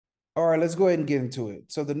All right, let's go ahead and get into it.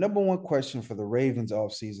 So the number one question for the Ravens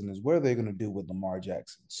offseason is what are they going to do with Lamar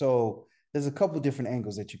Jackson? So there's a couple different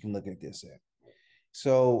angles that you can look at this at.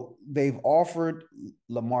 So they've offered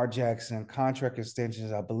Lamar Jackson contract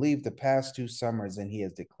extensions, I believe, the past 2 summers, and he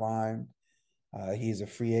has declined. He's a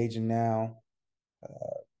free agent now.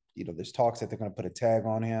 There's talks that they're going to put a tag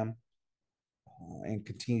on him and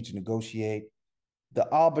continue to negotiate. The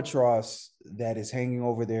albatross that is hanging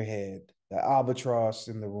over their head, the albatross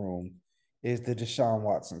in the room, is the Deshaun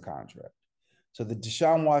Watson contract. So the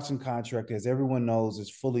Deshaun Watson contract, as everyone knows, is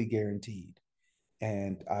fully guaranteed.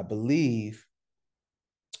 And I believe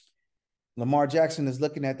Lamar Jackson is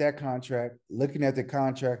looking at that contract, looking at the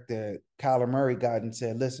contract that Kyler Murray got and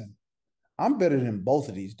said, listen, I'm better than both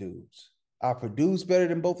of these dudes. I produce better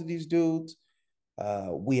than both of these dudes.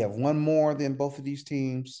 We have won more than both of these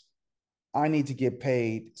teams. I need to get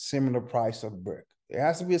paid similar price of brick. It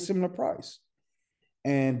has to be a similar price.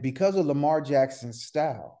 And because of Lamar Jackson's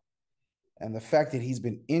style and the fact that he's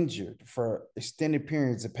been injured for extended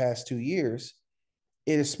periods the past 2 years,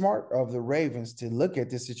 it is smart of the Ravens to look at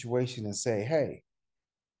this situation and say, hey,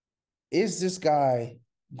 is this guy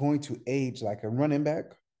going to age like a running back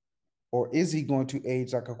or is he going to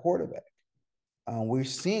age like a quarterback? We're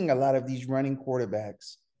seeing a lot of these running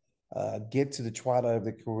quarterbacks get to the twilight of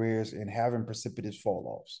their careers and having precipitous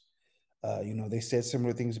fall offs. They said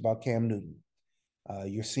similar things about Cam Newton.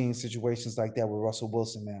 You're seeing situations like that with Russell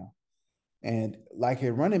Wilson now. And like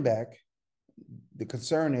a running back, the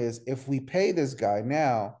concern is if we pay this guy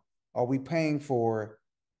now, are we paying for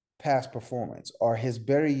past performance? Are his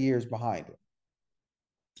better years behind him?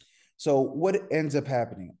 So what ends up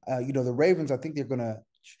happening? The Ravens, I think they're going to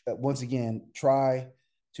once again try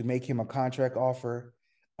to make him a contract offer.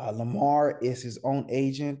 Lamar is his own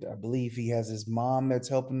agent. I believe he has his mom that's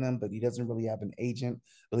helping him, but he doesn't really have an agent.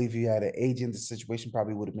 I believe if he had an agent, the situation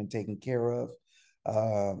probably would have been taken care of.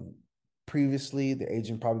 Um, Previously, the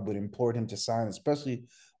agent probably would have implored him to sign, especially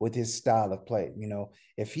with his style of play.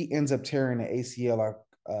 If he ends up tearing the ACL or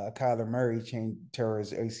Kyler Murray tear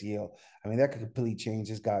his ACL, I mean, that could completely change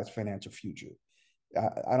this guy's financial future.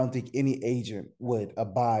 I don't think any agent would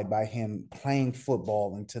abide by him playing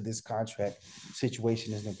football until this contract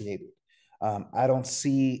situation is negated. I don't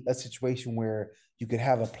see a situation where you could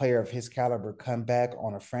have a player of his caliber come back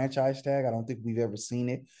on a franchise tag. I don't think we've ever seen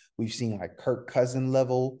it. We've seen like Kirk Cousin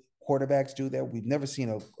level quarterbacks do that. We've never seen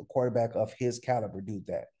a quarterback of his caliber do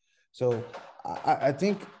that. So I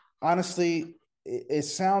think honestly, it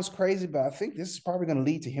sounds crazy, but I think this is probably going to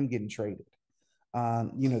lead to him getting traded.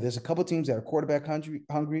 There's a couple teams that are quarterback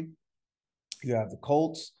hungry. You have the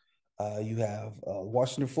Colts. You have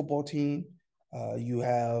Washington football team. You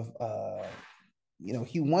have,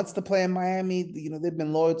 he wants to play in Miami. They've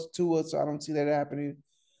been loyal to us, so I don't see that happening.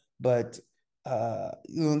 But,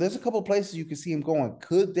 there's a couple places you can see him going.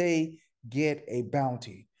 Could they get a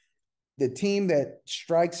bounty? The team that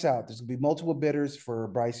strikes out, there's going to be multiple bidders for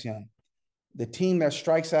Bryce Young. The team that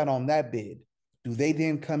strikes out on that bid, do they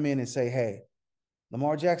then come in and say, hey,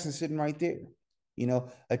 Lamar Jackson sitting right there.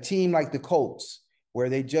 A team like the Colts, where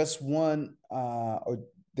they just won or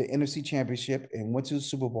the NFC Championship and went to the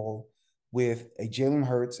Super Bowl with a Jalen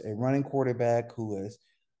Hurts, a running quarterback who has,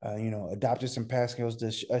 adopted some pass skills.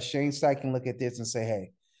 Does Shane Steichen look at this and say,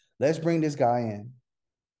 "Hey, let's bring this guy in.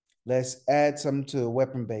 Let's add something to the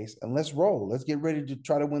weapon base and let's roll. Let's get ready to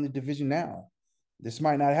try to win the division now. This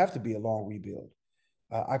might not have to be a long rebuild."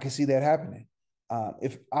 I can see that happening.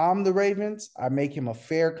 If I'm the Ravens, I make him a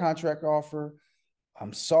fair contract offer.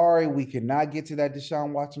 I'm sorry we could not get to that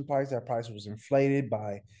Deshaun Watson price. That price was inflated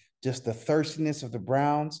by just the thirstiness of the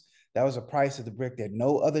Browns. That was a price of the brick that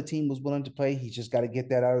no other team was willing to pay. He's just got to get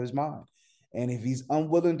that out of his mind. And if he's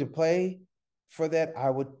unwilling to play for that, I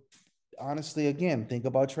would honestly, again, think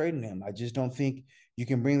about trading him. I just don't think you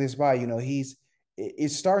can bring this by.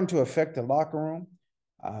 It's starting to affect the locker room.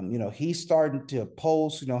 He's starting to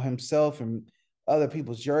post, himself and other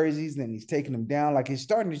people's jerseys, and he's taking them down. Like it's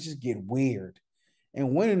starting to just get weird.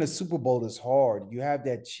 And winning a Super Bowl is hard. You have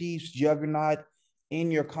that Chiefs juggernaut in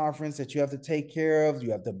your conference that you have to take care of.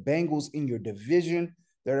 You have the Bengals in your division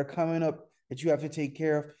that are coming up that you have to take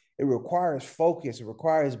care of. It requires focus, it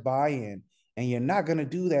requires buy in. And you're not going to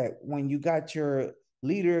do that when you got your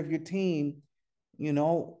leader of your team,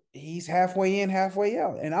 he's halfway in, halfway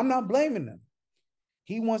out. And I'm not blaming him.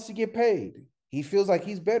 He wants to get paid. He feels like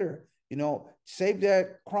he's better. Save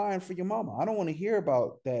that crying for your mama. I don't want to hear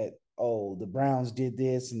about that. Oh, the Browns did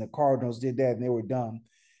this and the Cardinals did that and they were dumb.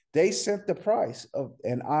 They set the price of,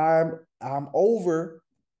 and I'm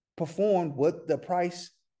overperformed what the price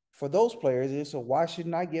for those players is. So why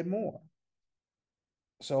shouldn't I get more?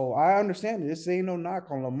 So I understand it. This ain't no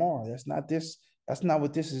knock on Lamar. That's not this. That's not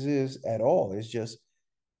what this is at all. It's just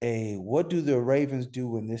a what do the Ravens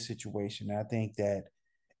do in this situation? And I think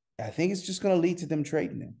it's just going to lead to them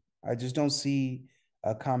trading him. I just don't see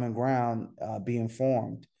a common ground being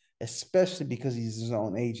formed, especially because he's his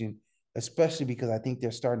own agent, especially because I think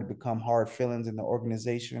they're starting to become hard feelings in the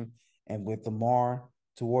organization and with Lamar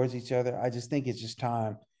towards each other. I just think it's just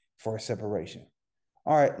time for a separation.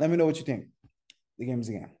 All right, let me know what you think. The game is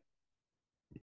again.